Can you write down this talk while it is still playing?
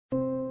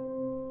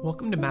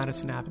Welcome to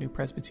Madison Avenue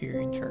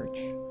Presbyterian Church.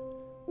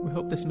 We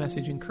hope this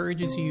message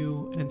encourages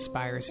you and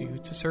inspires you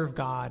to serve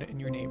God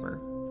and your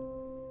neighbor.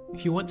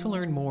 If you want to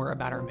learn more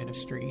about our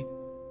ministry,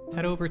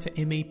 head over to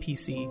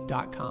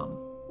mapc.com.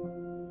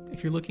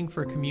 If you're looking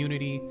for a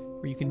community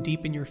where you can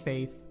deepen your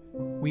faith,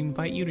 we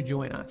invite you to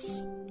join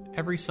us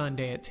every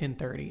Sunday at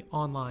 10:30,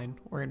 online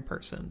or in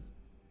person.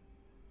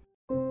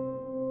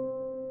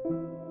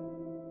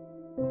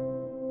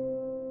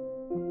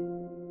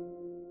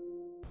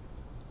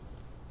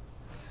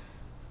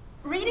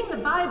 Reading the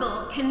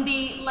Bible can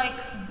be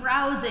like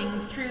browsing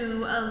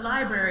through a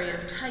library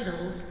of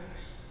titles.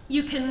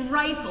 You can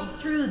rifle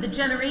through the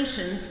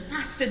generations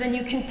faster than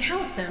you can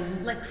count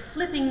them, like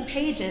flipping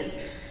pages.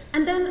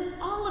 And then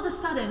all of a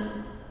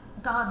sudden,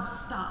 God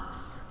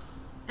stops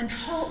and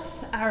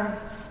halts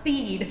our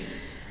speed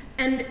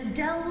and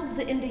delves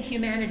into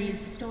humanity's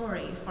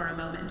story for a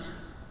moment.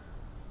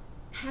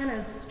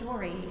 Hannah's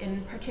story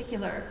in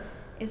particular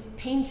is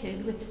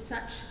painted with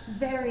such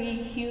very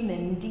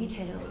human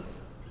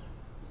details.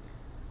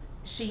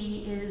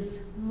 She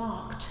is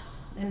mocked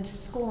and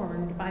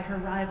scorned by her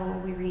rival,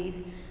 we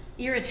read,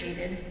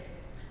 irritated.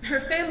 Her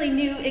family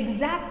knew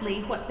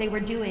exactly what they were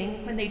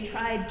doing when they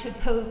tried to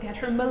poke at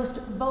her most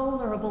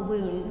vulnerable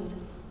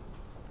wounds,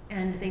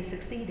 and they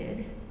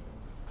succeeded.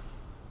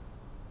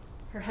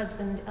 Her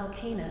husband,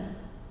 Elkanah,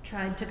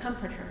 tried to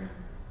comfort her.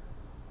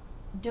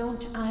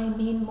 "Don't I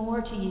mean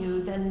more to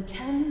you than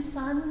 10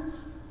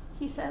 sons?"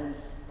 he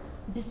says,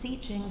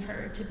 beseeching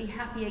her to be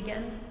happy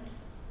again.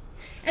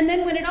 And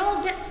then when it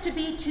all gets to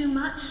be too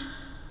much,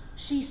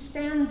 she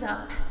stands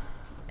up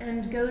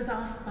and goes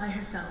off by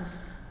herself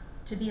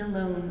to be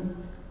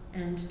alone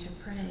and to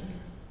pray.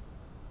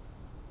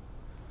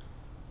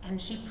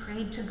 And she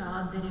prayed to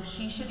God that if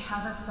she should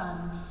have a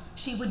son,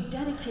 she would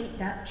dedicate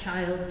that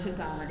child to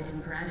God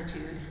in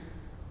gratitude.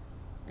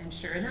 And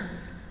sure enough,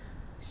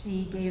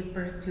 she gave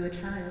birth to a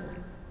child,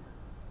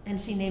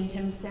 and she named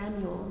him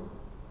Samuel.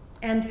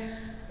 And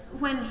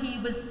when he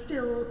was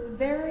still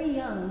very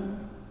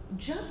young,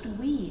 just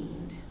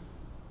weaned,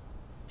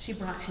 she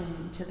brought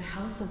him to the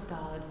house of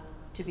God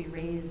to be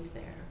raised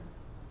there.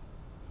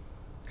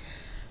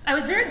 I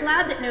was very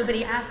glad that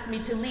nobody asked me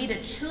to lead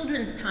a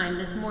children's time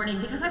this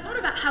morning because I thought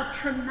about how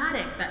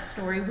traumatic that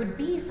story would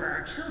be for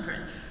our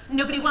children.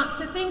 Nobody wants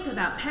to think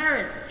about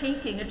parents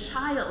taking a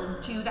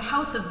child to the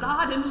house of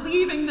God and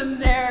leaving them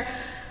there.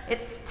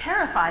 It's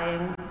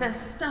terrifying, the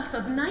stuff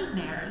of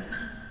nightmares.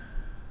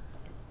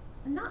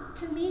 Not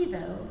to me,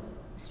 though,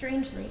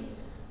 strangely.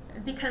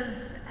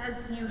 Because,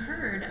 as you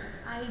heard,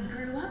 I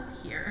grew up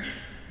here.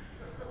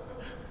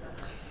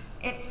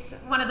 It's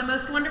one of the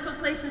most wonderful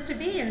places to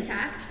be, in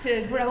fact,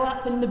 to grow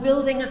up in the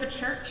building of a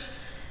church.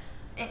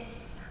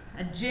 It's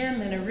a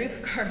gym and a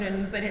roof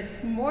garden, but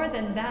it's more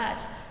than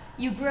that.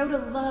 You grow to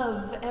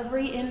love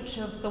every inch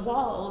of the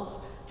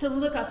walls, to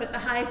look up at the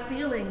high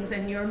ceilings,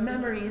 and your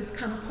memories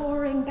come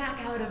pouring back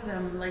out of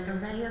them like a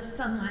ray of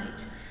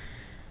sunlight.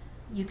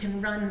 You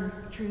can run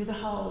through the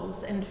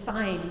halls and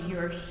find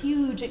your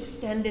huge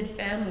extended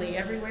family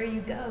everywhere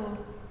you go.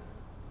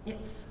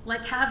 It's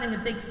like having a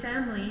big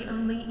family,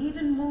 only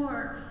even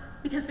more,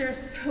 because there are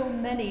so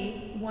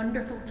many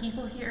wonderful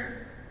people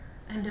here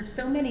and of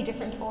so many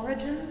different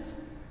origins.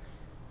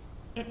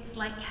 It's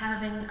like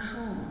having a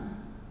home,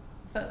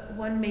 but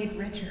one made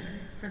richer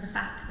for the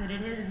fact that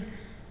it is,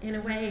 in a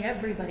way,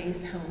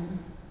 everybody's home,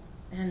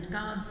 and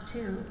God's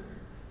too.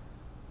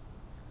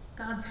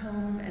 God's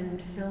home and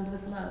filled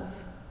with love.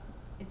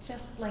 It's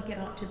just like it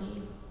ought to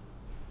be.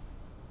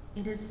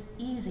 It is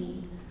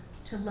easy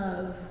to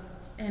love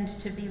and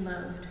to be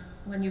loved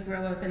when you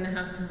grow up in the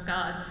house of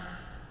God.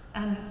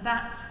 And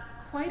that's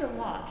quite a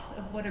lot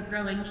of what a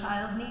growing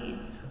child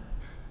needs.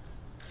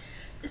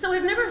 So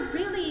I've never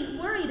really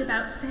worried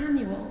about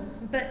Samuel,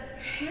 but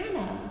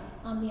Hannah,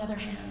 on the other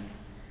hand,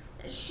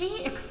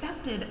 she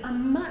accepted a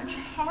much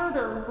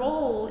harder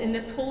role in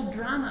this whole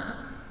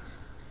drama.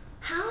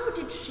 How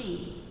did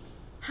she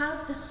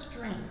have the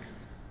strength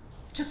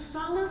to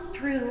follow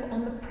through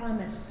on the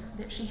promise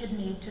that she had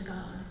made to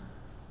God?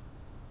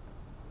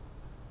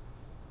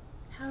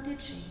 How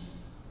did she?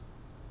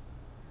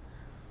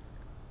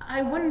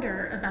 I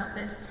wonder about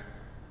this.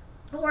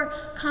 Or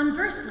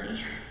conversely,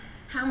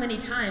 how many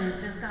times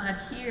does God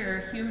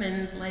hear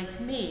humans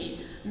like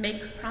me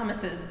make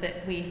promises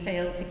that we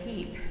fail to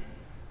keep?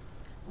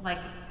 Like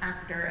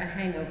after a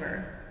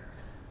hangover.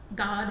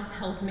 God,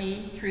 help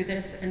me through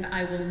this, and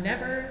I will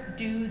never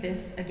do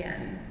this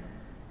again.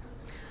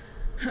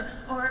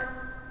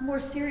 Or more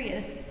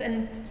serious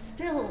and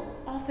still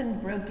often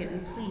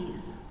broken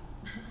pleas.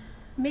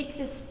 Make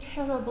this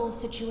terrible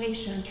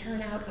situation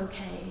turn out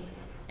okay,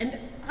 and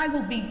I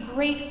will be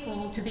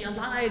grateful to be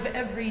alive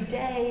every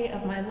day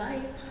of my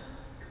life.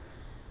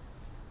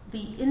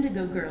 The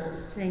Indigo Girls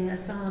sing a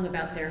song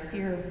about their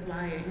fear of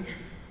flying.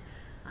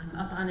 I'm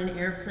up on an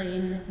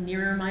airplane,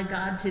 nearer my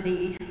God to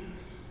thee.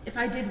 If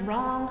I did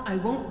wrong, I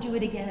won't do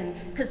it again,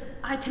 because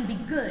I can be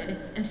good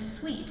and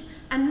sweet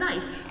and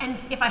nice.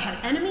 And if I had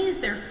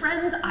enemies, they're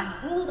friends. I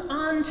hold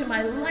on to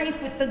my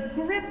life with the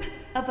grip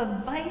of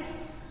a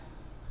vice.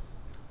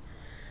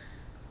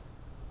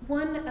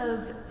 One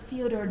of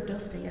Fyodor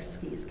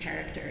Dostoevsky's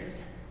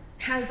characters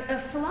has a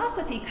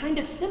philosophy kind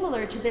of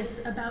similar to this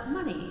about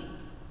money.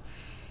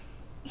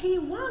 He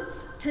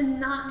wants to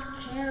not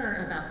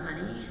care about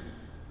money.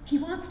 He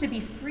wants to be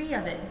free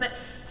of it, but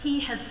he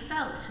has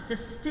felt the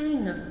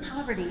sting of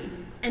poverty,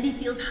 and he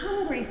feels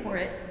hungry for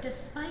it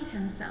despite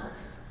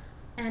himself,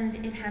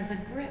 and it has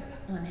a grip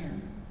on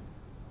him.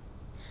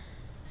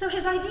 So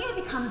his idea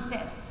becomes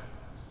this.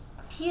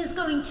 He is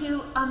going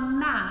to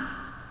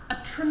amass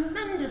a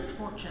tremendous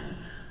fortune,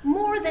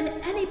 more than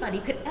anybody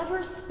could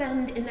ever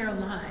spend in their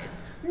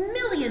lives,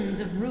 millions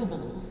of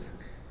rubles.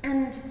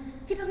 And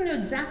he doesn't know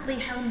exactly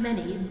how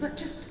many, but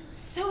just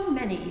so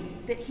many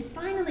that he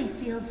finally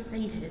feels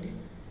sated.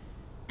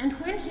 And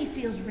when he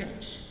feels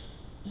rich,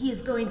 he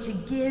is going to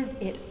give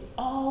it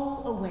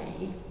all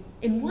away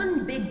in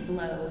one big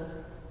blow,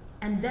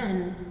 and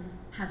then,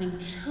 having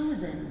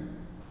chosen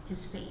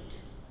his fate,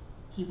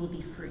 he will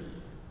be free.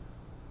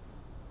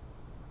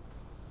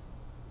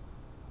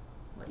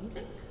 What do you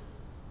think?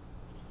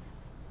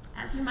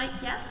 As you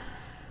might guess,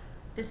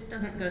 this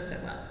doesn't go so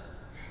well.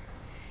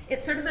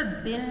 It's sort of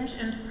a binge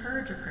and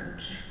purge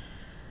approach.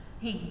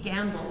 He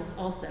gambles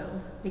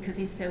also because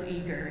he's so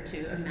eager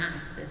to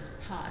amass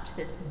this pot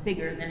that's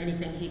bigger than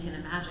anything he can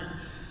imagine.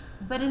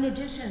 But in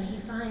addition, he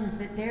finds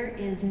that there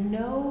is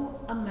no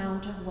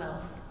amount of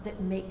wealth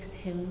that makes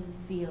him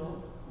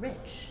feel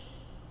rich.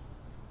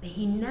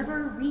 He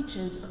never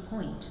reaches a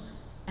point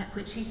at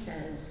which he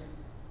says,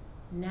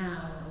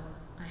 "Now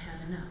I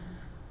have enough."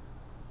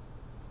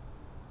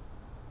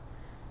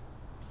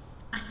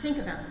 I think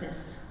about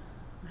this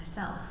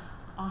myself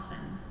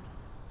often.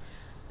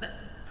 But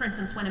for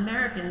instance, when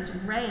Americans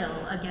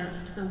rail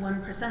against the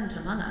 1%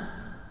 among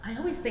us, I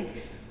always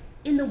think,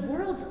 in the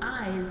world's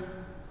eyes,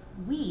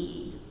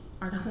 we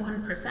are the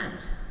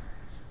 1%.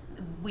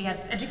 We have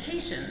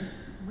education,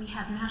 we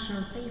have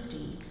national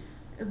safety,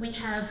 we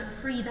have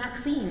free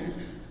vaccines,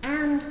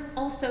 and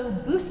also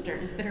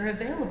boosters that are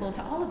available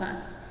to all of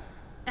us.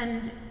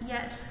 And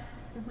yet,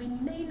 we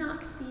may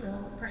not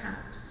feel,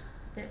 perhaps,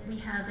 that we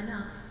have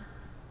enough.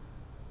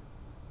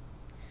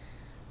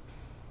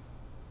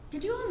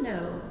 Did you all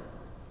know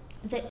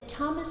that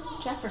Thomas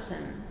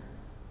Jefferson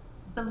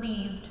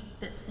believed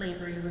that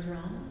slavery was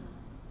wrong?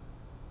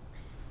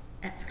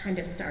 That's kind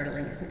of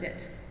startling, isn't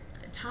it?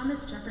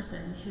 Thomas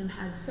Jefferson, who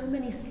had so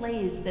many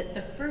slaves that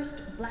the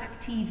first black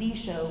TV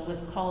show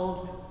was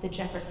called The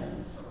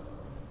Jeffersons.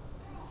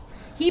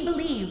 He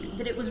believed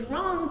that it was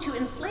wrong to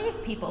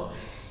enslave people.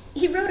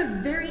 He wrote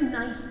a very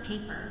nice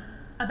paper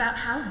about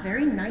how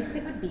very nice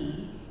it would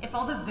be if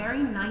all the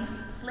very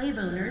nice slave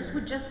owners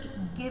would just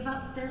give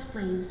up their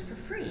slaves for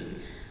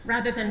free,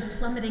 rather than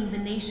plummeting the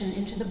nation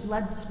into the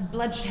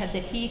bloodshed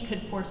that he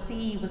could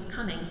foresee was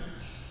coming.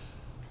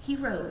 He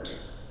wrote,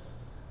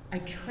 "I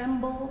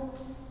tremble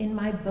in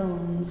my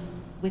bones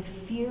with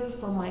fear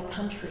for my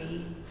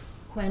country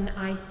when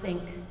I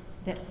think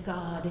that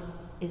God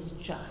is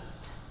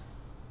just."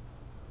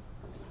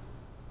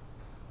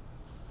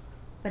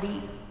 But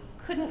he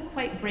couldn't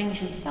quite bring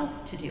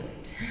himself to do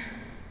it.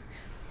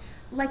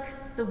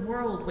 Like the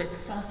world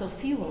with fossil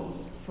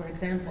fuels, for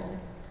example,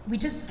 we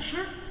just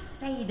can't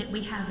say that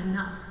we have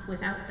enough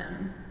without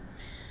them.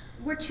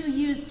 We're too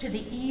used to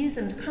the ease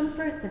and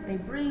comfort that they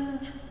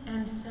bring,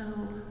 and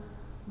so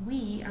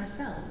we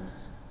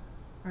ourselves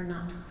are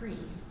not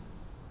free.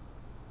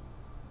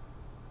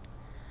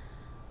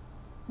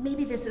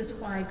 Maybe this is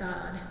why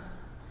God,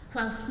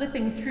 while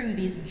flipping through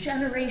these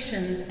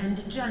generations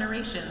and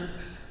generations,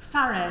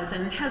 Phares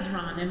and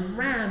Hezron and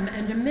Ram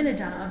and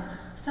Aminadab,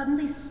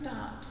 suddenly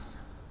stops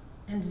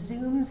and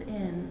zooms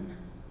in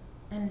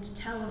and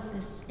tells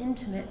this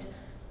intimate,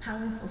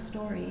 powerful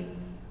story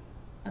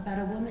about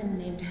a woman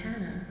named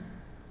Hannah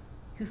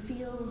who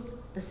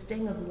feels the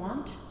sting of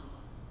want,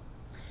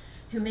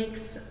 who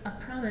makes a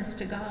promise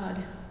to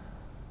God,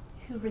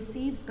 who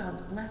receives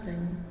God's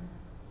blessing,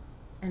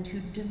 and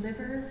who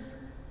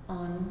delivers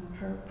on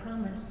her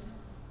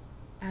promise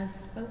as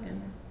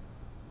spoken.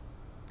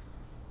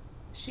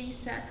 She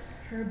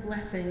sets her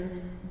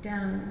blessing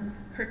down,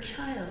 her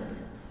child,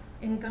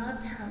 in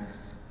God's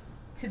house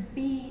to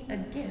be a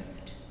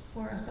gift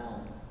for us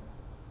all.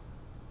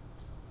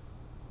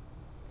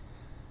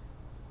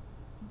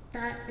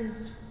 That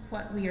is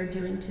what we are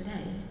doing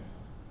today.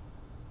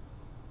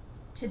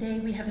 Today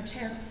we have a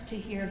chance to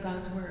hear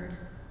God's word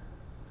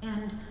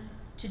and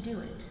to do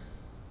it,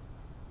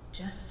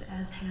 just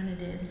as Hannah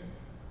did,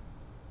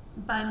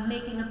 by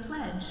making a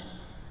pledge,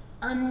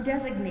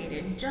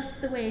 undesignated,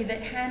 just the way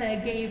that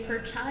Hannah gave her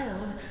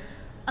child,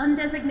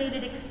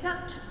 undesignated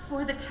except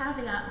for the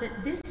caveat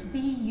that this be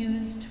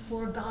used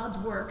for God's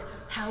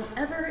work,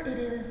 however it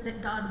is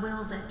that God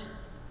wills it.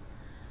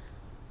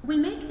 We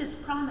make this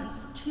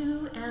promise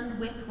to and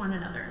with one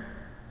another,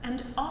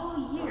 and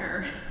all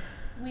year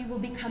we will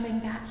be coming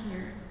back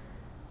here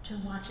to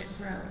watch it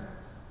grow,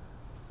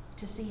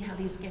 to see how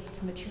these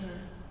gifts mature.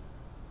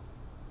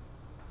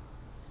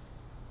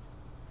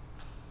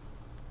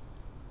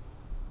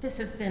 This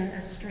has been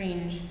a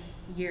strange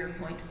year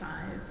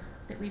 .5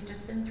 that we've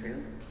just been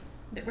through.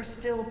 that we're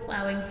still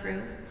plowing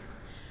through.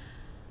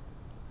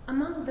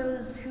 Among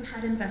those who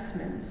had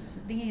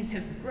investments, these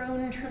have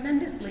grown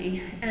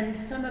tremendously, and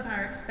some of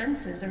our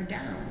expenses are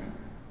down.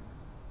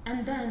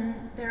 And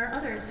then there are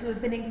others who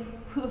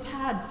have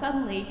had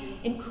suddenly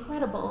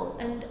incredible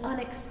and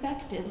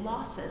unexpected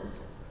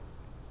losses.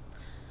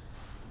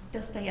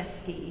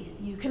 Dostoevsky,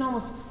 you can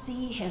almost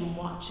see him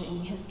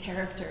watching his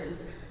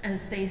characters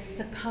as they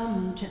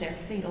succumb to their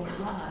fatal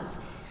flaws,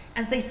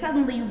 as they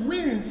suddenly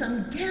win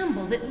some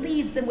gamble that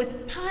leaves them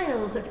with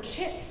piles of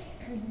chips,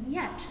 and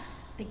yet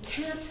they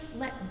can't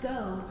let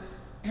go,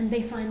 and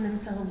they find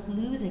themselves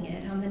losing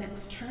it on the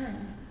next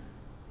turn.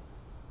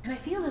 And I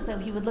feel as though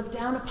he would look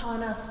down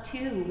upon us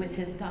too with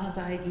his God's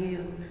eye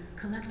view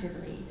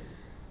collectively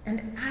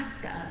and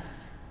ask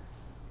us,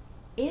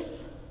 if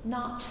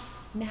not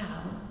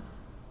now,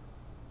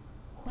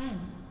 when?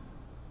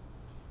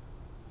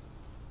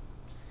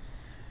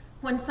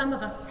 When some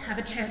of us have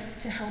a chance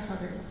to help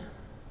others,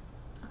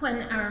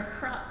 when our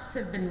crops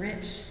have been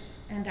rich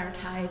and our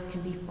tithe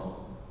can be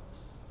full,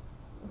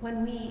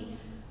 when we,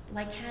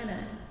 like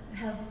Hannah,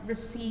 have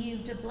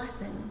received a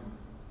blessing,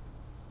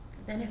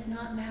 then if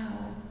not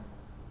now,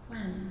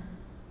 when?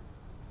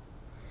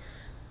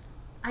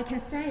 I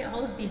can say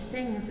all of these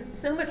things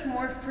so much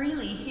more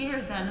freely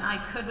here than I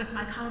could with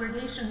my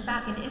congregation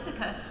back in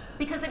Ithaca,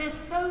 because it is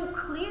so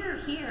clear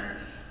here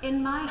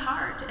in my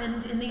heart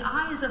and in the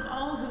eyes of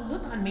all who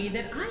look on me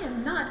that I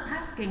am not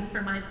asking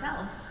for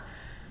myself.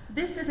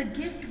 This is a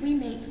gift we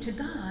make to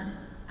God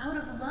out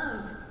of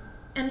love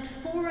and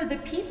for the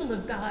people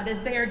of God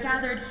as they are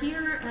gathered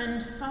here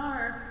and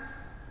far,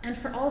 and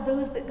for all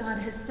those that God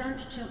has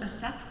sent to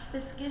effect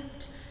this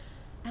gift,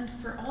 and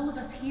for all of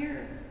us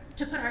here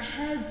to put our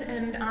heads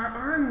and our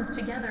arms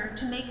together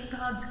to make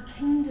God's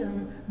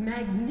kingdom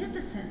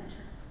magnificent.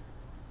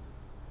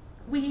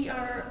 We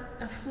are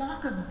a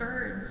flock of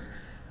birds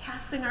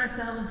casting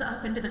ourselves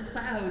up into the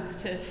clouds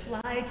to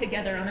fly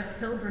together on a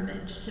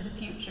pilgrimage to the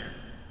future.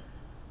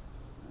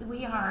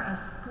 We are a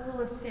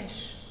school of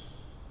fish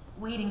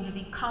waiting to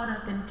be caught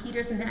up in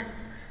Peter's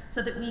nets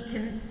so that we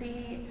can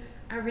see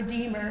our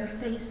Redeemer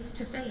face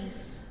to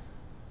face.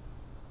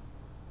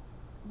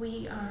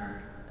 We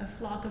are a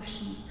flock of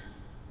sheep,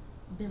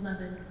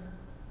 beloved.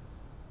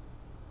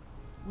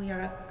 We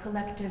are a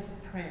collective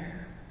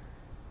prayer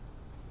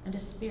and a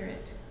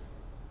spirit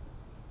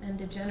and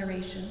a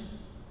generation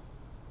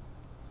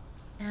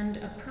and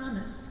a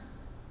promise.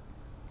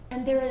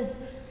 And there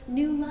is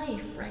new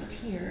life right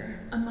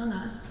here among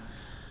us,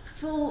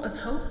 full of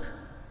hope,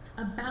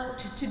 about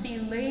to be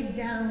laid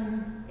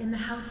down in the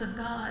house of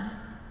God,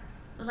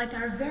 like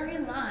our very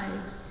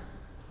lives,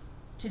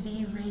 to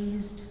be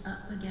raised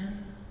up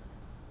again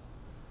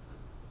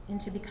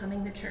into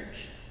becoming the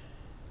church,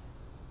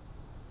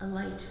 a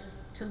light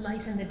to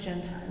lighten the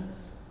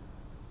Gentiles,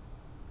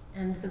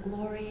 and the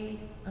glory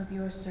of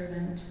your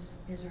servant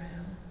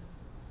Israel.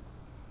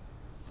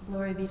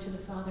 Glory be to the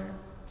Father,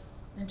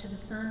 and to the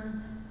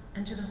Son,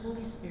 and to the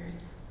Holy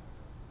Spirit,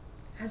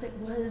 as it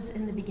was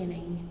in the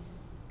beginning,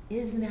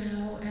 is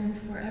now, and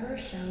forever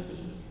shall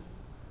be,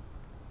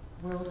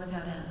 world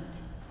without end.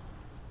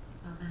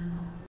 Amen.